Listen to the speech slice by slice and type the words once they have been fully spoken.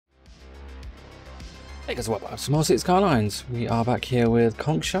Hey guys, welcome to more Skylines. We are back here with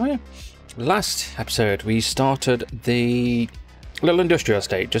Conkshire. Last episode we started the little industrial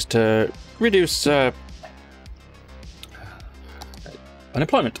estate just to reduce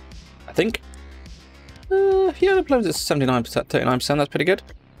unemployment, I think. Yeah, unemployment is 79%, 39%, that's pretty good.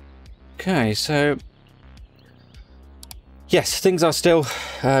 Okay, so yes, things are still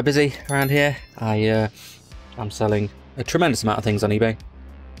busy around here. I'm selling a tremendous amount of things on eBay.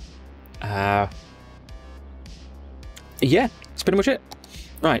 Yeah, that's pretty much it.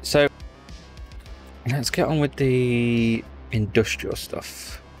 Right, so let's get on with the industrial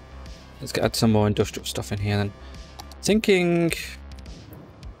stuff. Let's add some more industrial stuff in here then. Thinking,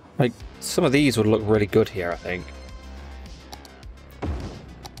 like, some of these would look really good here, I think.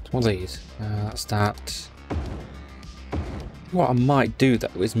 What are these? That's that. What I might do,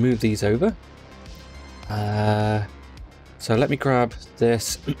 though, is move these over. So let me grab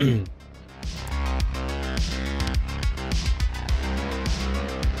this.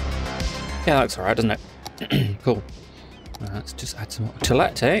 Yeah, that looks alright, doesn't it? Cool. Let's just add some more.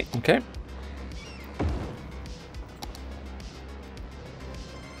 Celeste, eh? Okay.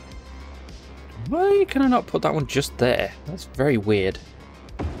 Why can I not put that one just there? That's very weird.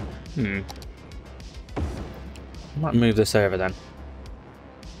 I might move this over then.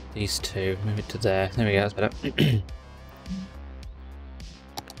 These two. Move it to there. There we go, that's better.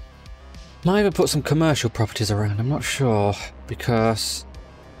 Might even put some commercial properties around, I'm not sure. Because...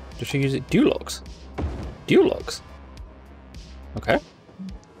 does she use it? Dulux? Dulux? Okay.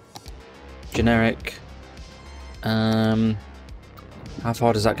 Generic. How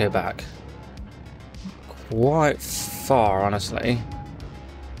far does that go back? Quite far, honestly.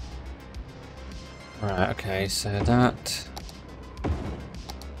 Right, okay, so that...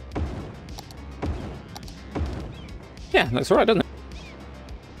 yeah, looks alright, doesn't it?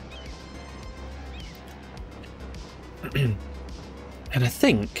 And I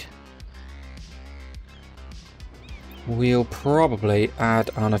think we'll probably add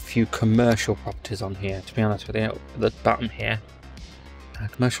on a few commercial properties on here, to be honest with you, at the bottom here.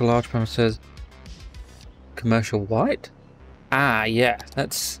 Commercial large premises. Commercial white? Ah, yeah,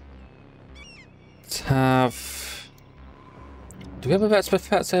 let's have... do we have a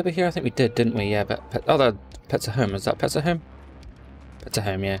Pets over here? I think we did, didn't we? Yeah, oh, the Pets at Home. Is that Pets at Home? Pets at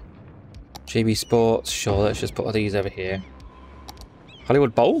Home, yeah. GB Sports, sure, let's just put all these over here.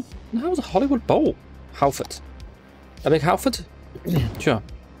 Hollywood Bowl? No, it was a Hollywood Bowl. Halford. A big Halford? Sure.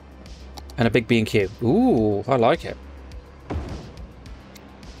 And a big B&Q. Ooh, I like it.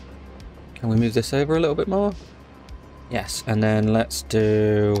 Can we move this over a little bit more? Yes, and then let's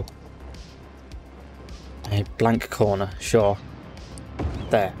do a blank corner. Sure.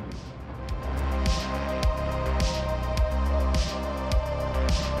 There.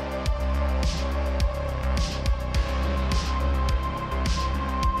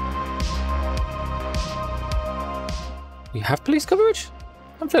 We have police coverage?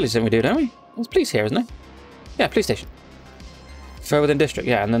 I'm fairly certain we do, don't we? There's police here, isn't there? Yeah, police station. Fair within district,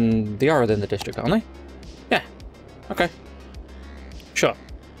 yeah, and then they are within the district, aren't they? Yeah. Okay. Sure.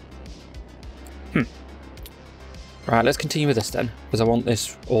 Right, let's continue with this then, because I want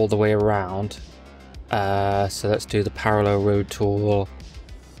this all the way around. So let's do the parallel road tool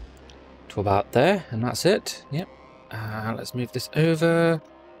to about there, and that's it. Yep. Let's move this over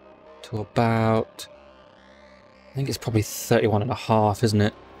to about... I think it's probably 31.5, isn't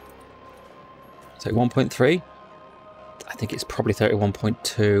it? 31.3? I think it's probably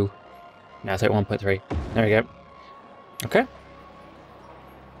 31.2. No, 31.3. There we go. Okay.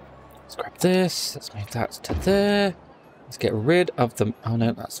 Let's grab this. Let's move that to there. Let's get rid of the... oh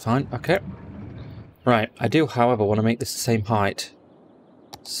no, that's fine. Okay. Right, I do, however, want to make this the same height.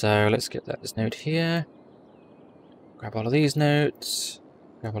 So let's get this note here. Grab all of these notes.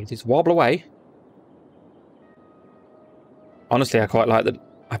 Grab all of these. Wobble away. Honestly, I quite like that.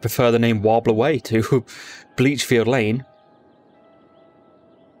 I prefer the name Wobble Away to Bleachfield Lane.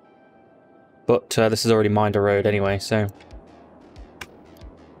 But this is already Minder Road anyway, so...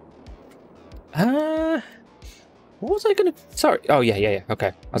 what was I going to... sorry. Oh, yeah. Okay.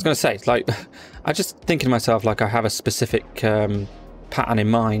 I was going to say, it's like... I was just thinking to myself, like, I have a specific pattern in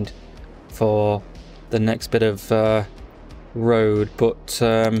mind for the next bit of road, but...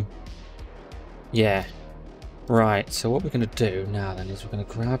 yeah. Right, so what we're going to do now then is we're going to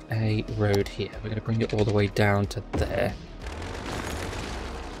grab a road here. We're going to bring it all the way down to there.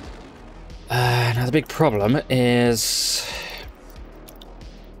 Now the big problem is...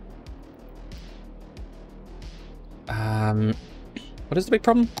 what is the big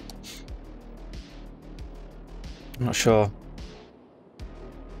problem? I'm not sure.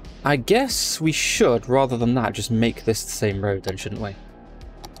 I guess we should, rather than that, just make this the same road then, shouldn't we?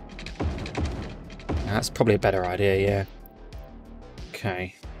 That's probably a better idea, yeah.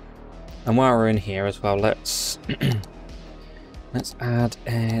 Okay. And while we're in here as well, let's let's add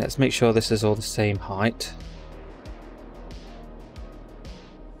let's make sure this is all the same height.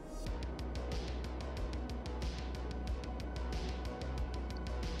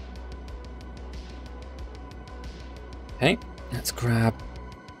 Okay, let's grab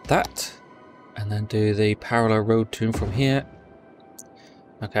that and then do the parallel road tune from here.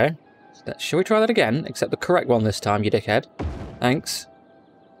 Okay, shall we try that again? Except the correct one this time, you dickhead. Thanks.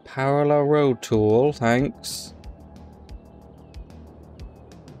 Parallel road tool, thanks.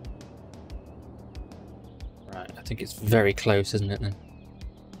 Right, I think it's very close, isn't it then?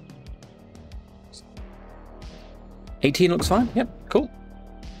 18 looks fine, yep, cool.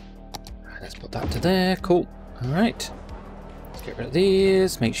 Right, let's put that to there, cool. Alright. Let's get rid of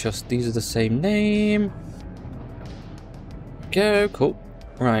these, make sure these are the same name. Go, cool.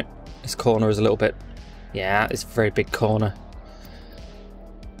 Right, this corner is a little bit... Yeah, it's a very big corner.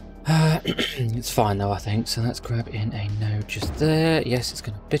 It's fine though, I think. So let's grab in a node just there. Yes, it's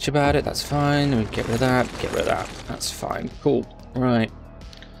going to bitch about it. That's fine. We get rid of that. Get rid of that. That's fine. Cool. Right.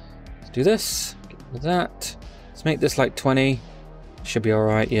 Let's do this. Get rid of that. Let's make this like 20. Should be all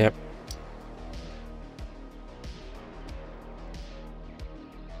right. Yep.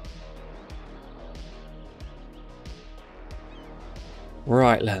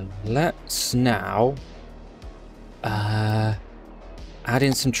 Right then. Let's now add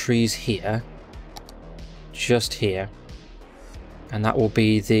in some trees here, just here, and that will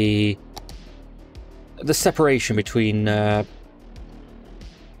be the separation between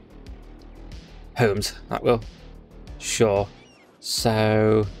homes. That will, sure.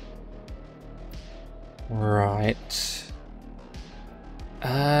 So, right.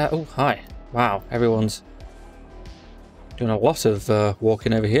 Oh, hi. Wow, everyone's doing a lot of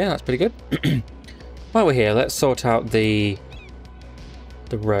walking over here. That's pretty good. While we're here, let's sort out the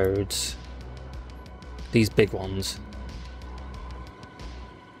roads, these big ones.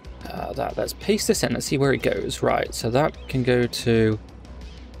 Let's paste this in. Let's see where it goes. Right, so that can go to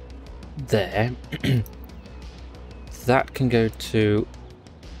there. That can go to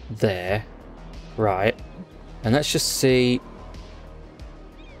there. Right, and let's just see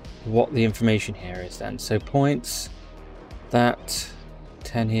what the information here is then. So points, that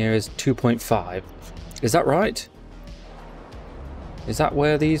 10 here is 2.5. Is that right? Is that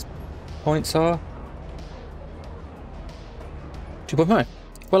where these points are? 2.5.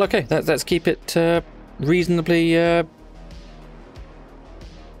 Well, okay, let's keep it reasonably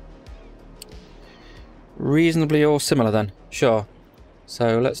or similar then. Sure.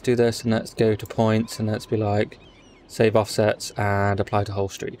 So let's do this and let's go to points and let's be like save offsets and apply to whole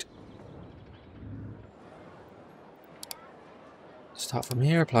street. Start from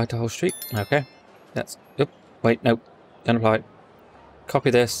here, apply to whole street. Okay. That's... Oh, wait, nope. Don't apply. Copy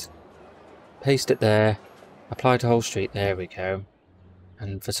this. Paste it there. Apply to whole street. There we go.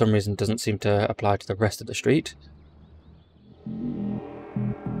 And for some reason doesn't seem to apply to the rest of the street.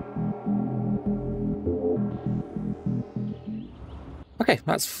 Okay,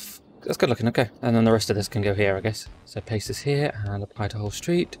 that's good looking. Okay, and then the rest of this can go here, I guess. So paste this here and apply to whole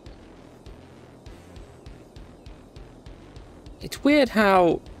street. It's weird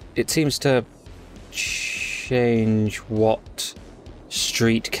how it seems to change what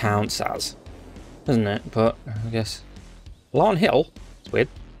street counts as, isn't it? But I guess Lawn Hill. It's weird.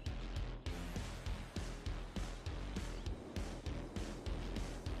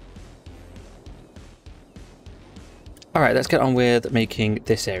 Alright, let's get on with making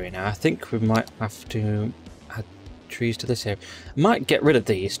this area now. I think we might have to add trees to this area. Might get rid of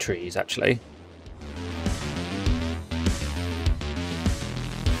these trees, actually.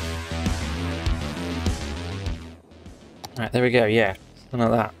 Alright, there we go, yeah. Something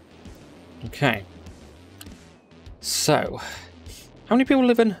like that. Okay. So, how many people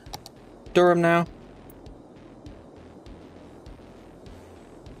live in Durham now?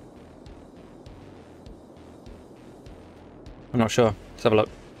 I'm not sure. Let's have a look.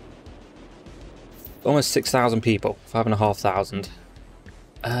 Almost 6,000 people. 5,500.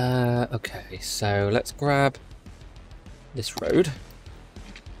 Okay, so let's grab this road.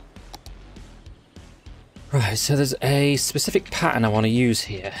 Right, so there's a specific pattern I want to use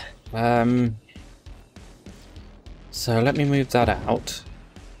here. So let me move that out.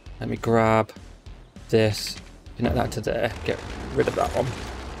 Let me grab this, connect that to there, get rid of that one.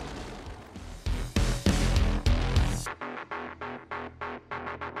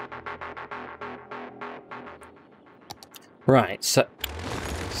 Right, so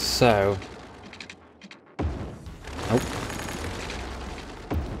so... Nope.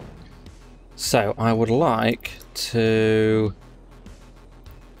 So, I would like to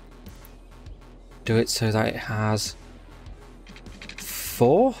do it so that it has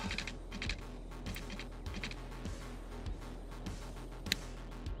 4.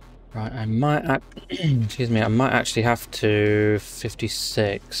 Right, I might... excuse me, I might actually have to...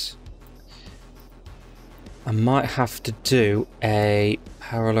 56. I might have to do a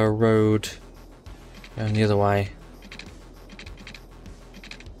parallel road going the other way.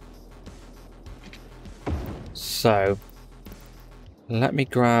 So, let me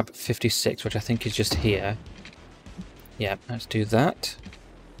grab 56, which I think is just here. Yeah, let's do that.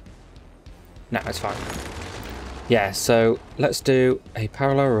 No, it's fine. Yeah, so let's do a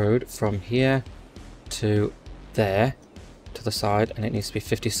parallel road from here to there, to the side, and it needs to be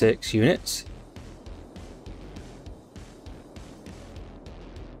 56 units.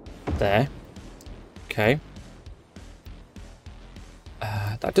 There. Okay.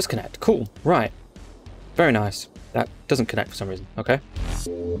 That does connect. Cool. Right. Very nice. That doesn't connect for some reason. Okay.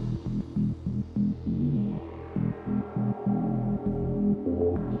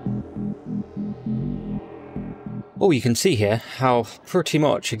 Oh, you can see here how pretty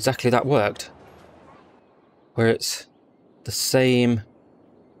much exactly that worked. Where it's the same...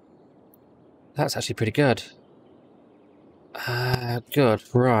 That's actually pretty good. Good.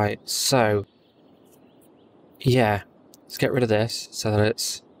 Right. So... Yeah. Let's get rid of this so that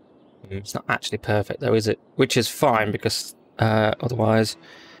it's not actually perfect though, is it? Which is fine because otherwise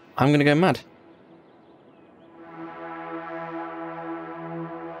I'm going to go mad.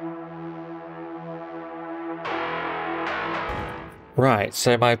 Right,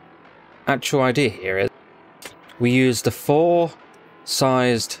 so my actual idea here is we use the 4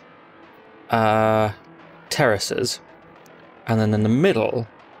 sized terraces, and then in the middle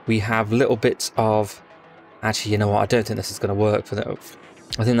we have little bits of... Actually, you know what? I don't think this is going to work for that.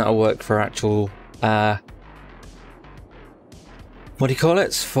 I think that'll work for actual... what do you call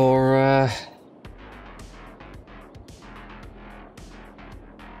it? For...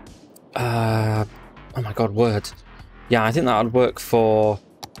 oh my god, words. Yeah, I think that would work for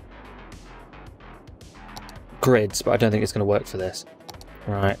grids, but I don't think it's going to work for this.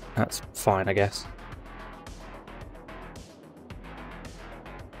 Right, that's fine, I guess.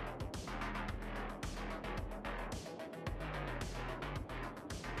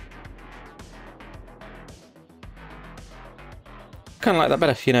 Kind of like that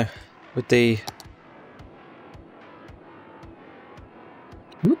better, you know, with the...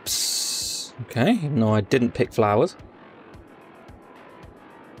 Oops. Okay, even though I didn't pick flowers.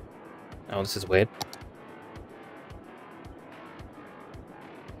 Oh, this is weird.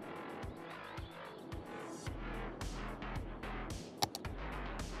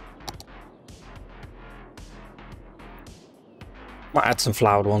 Might add some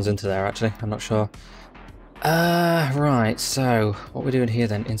flowered ones into there, actually. I'm not sure. Right, so what we're doing here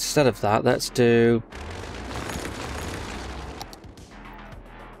then, instead of that, let's do...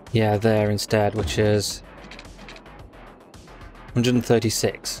 Yeah, there instead, which is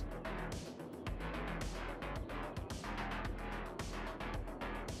 136.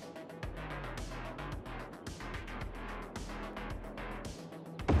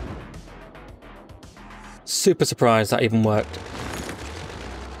 Super surprised that even worked.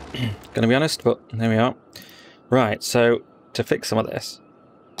 Gonna be honest, but there we are. Right, so to fix some of this,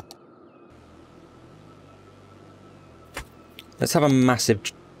 let's have a massive...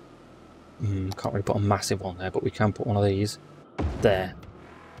 can't really put a massive one there, but we can put one of these there.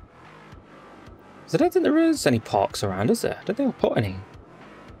 So I don't think there is any parks around, is there? I don't think I've put any.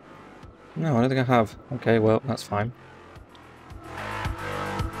 No, I don't think I have. Okay, well, that's fine.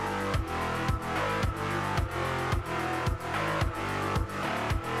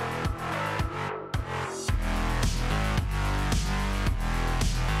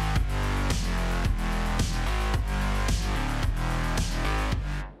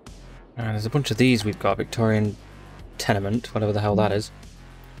 And there's a bunch of these we've got, Victorian tenement, whatever the hell that is.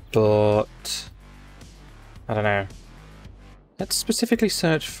 But I don't know. Let's specifically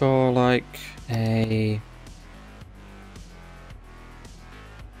search for like a...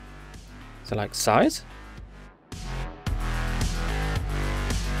 So like size?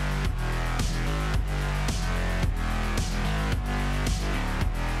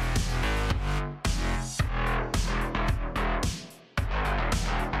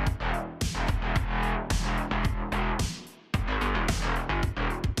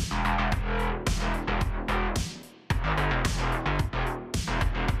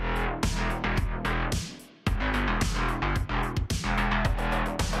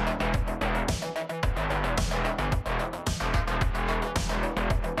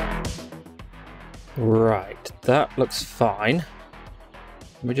 Right, that looks fine.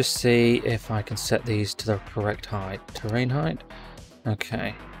 Let me just see if I can set these to the correct height. Terrain height?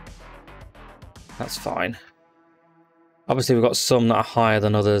 Okay. That's fine. Obviously we've got some that are higher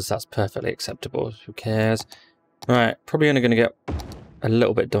than others. That's perfectly acceptable. Who cares? Right, probably only going to get a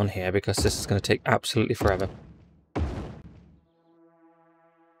little bit done here because this is going to take absolutely forever.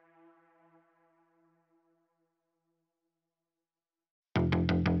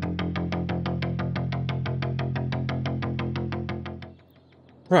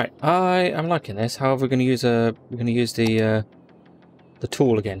 Right, I am liking this. However, we're going to use the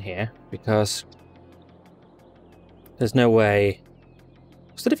tool again here because there's no way.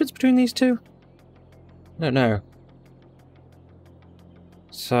 What's the difference between these two? I don't know.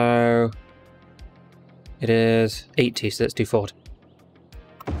 So it is 80, so let's do 40.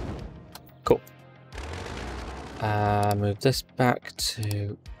 Cool. Move this back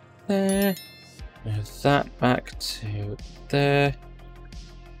to there. Move that back to there.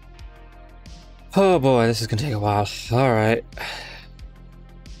 Oh boy, this is going to take a while. Alright.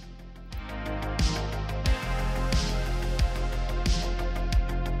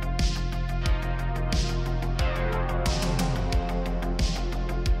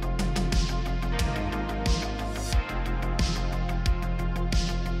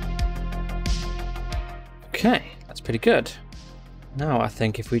 Okay, that's pretty good. Now I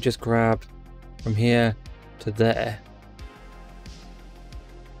think if we just grab from here to there.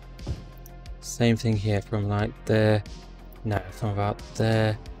 Same thing here from like there. No, from about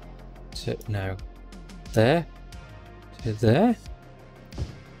there to no. There to there.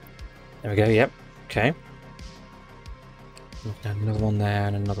 There we go, yep. Okay. Another one there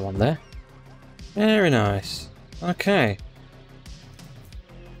and another one there. Very nice. Okay.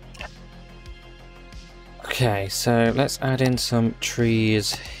 Okay, so let's add in some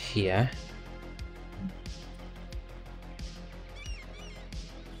trees here.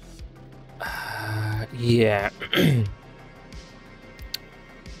 Yeah. Do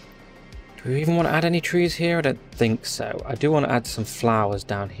we even want to add any trees here? I don't think so. I do want to add some flowers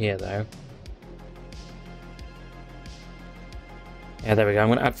down here though. Yeah, there we go. I'm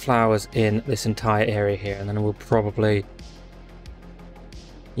going to add flowers in this entire area here and then we'll probably...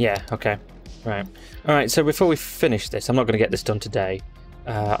 Yeah, okay. Right. Alright, so before we finish this, I'm not going to get this done today.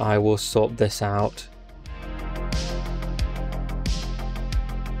 I will sort this out.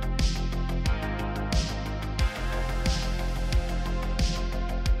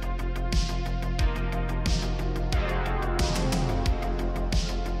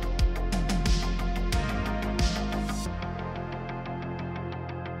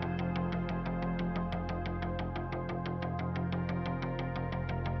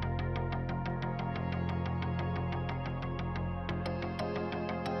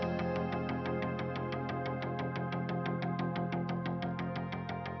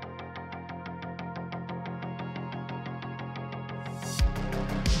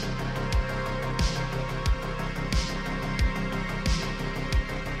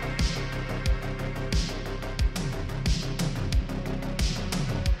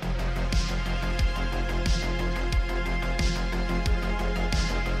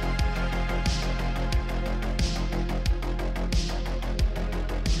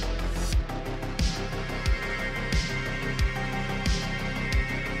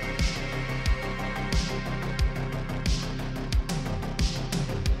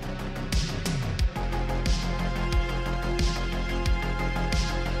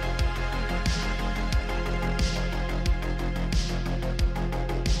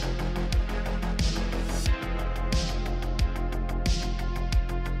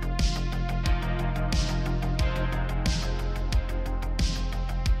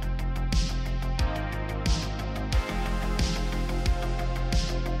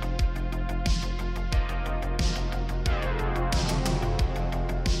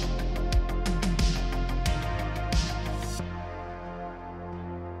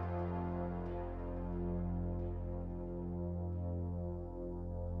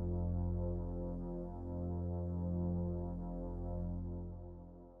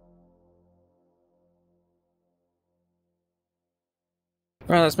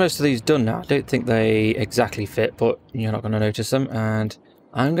 Right, that's most of these done now. I don't think they exactly fit, but you're not going to notice them, and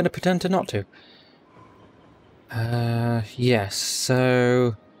I'm going to pretend to not to. Yes,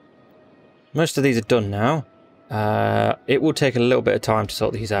 so most of these are done now. It will take a little bit of time to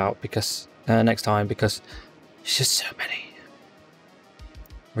sort these out because next time, because it's just so many.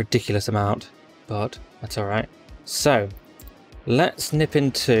 Ridiculous amount, but that's alright. So, let's nip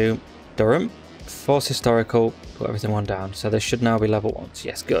into Durham, Force Historical, put everything one down. So they should now be level 1s.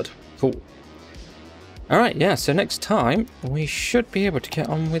 Yes, good. Cool. Alright, yeah, so next time we should be able to get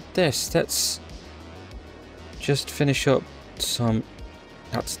on with this. Let's just finish up some...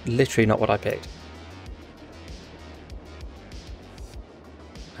 That's literally not what I picked.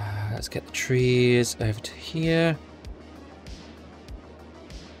 Let's get the trees over to here.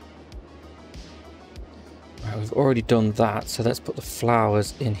 Right, we've already done that, so let's put the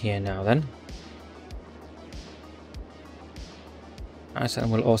flowers in here now then. Nice,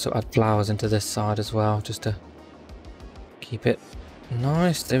 and we'll also add flowers into this side as well, just to keep it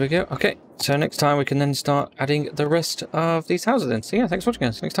nice. There we go. Okay, so next time we can then start adding the rest of these houses in. So yeah, thanks for watching,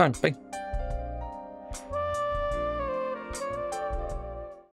 guys. Next time. Bye.